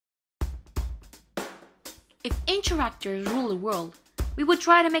If Interactors rule the world, we would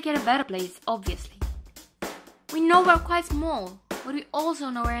try to make it a better place, obviously. We know we're quite small, but we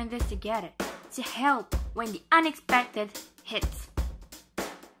also know we're in this together, to help when the unexpected hits.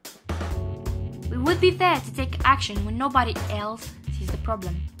 We would be there to take action when nobody else sees the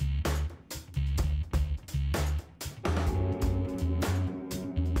problem.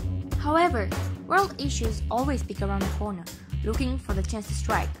 However, world issues always peek around the corner, looking for the chance to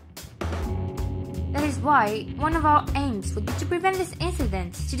strike. That is why one of our aims would be to prevent these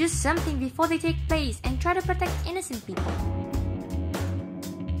incidents, to do something before they take place and try to protect innocent people.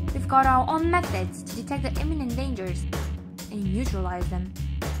 We've got our own methods to detect the imminent dangers and neutralize them.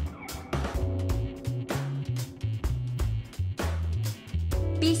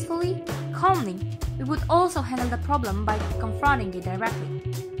 Peacefully, calmly, we would also handle the problem by confronting it directly.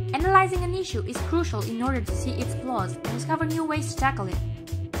 Analyzing an issue is crucial in order to see its flaws and discover new ways to tackle it.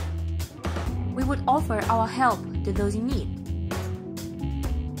 We would offer our help to those in need.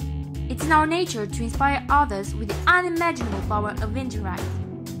 It's in our nature to inspire others with the unimaginable power of interact.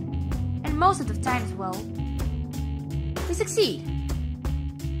 And most of the times, well, we succeed.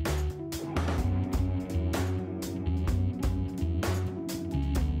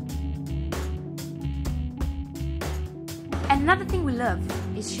 Another thing we love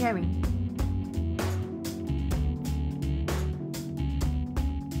is sharing.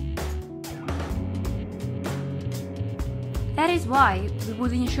 That is why we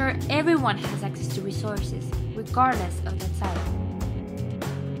would ensure everyone has access to resources, regardless of their type.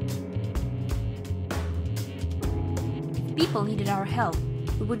 If people needed our help,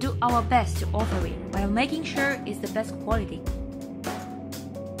 we would do our best to offer it while making sure it's the best quality.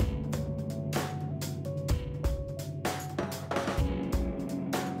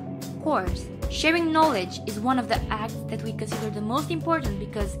 Of course, sharing knowledge is one of the acts that we consider the most important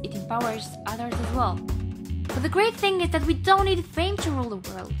because it empowers others as well. But the great thing is that we don't need fame to rule the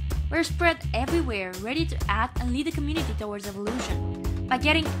world. We're spread everywhere, ready to act and lead the community towards evolution. By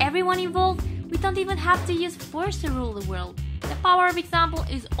getting everyone involved, we don't even have to use force to rule the world. The power of example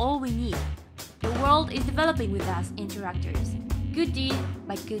is all we need. The world is developing with us, Interactors. Good deed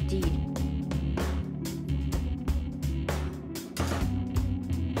by good deed.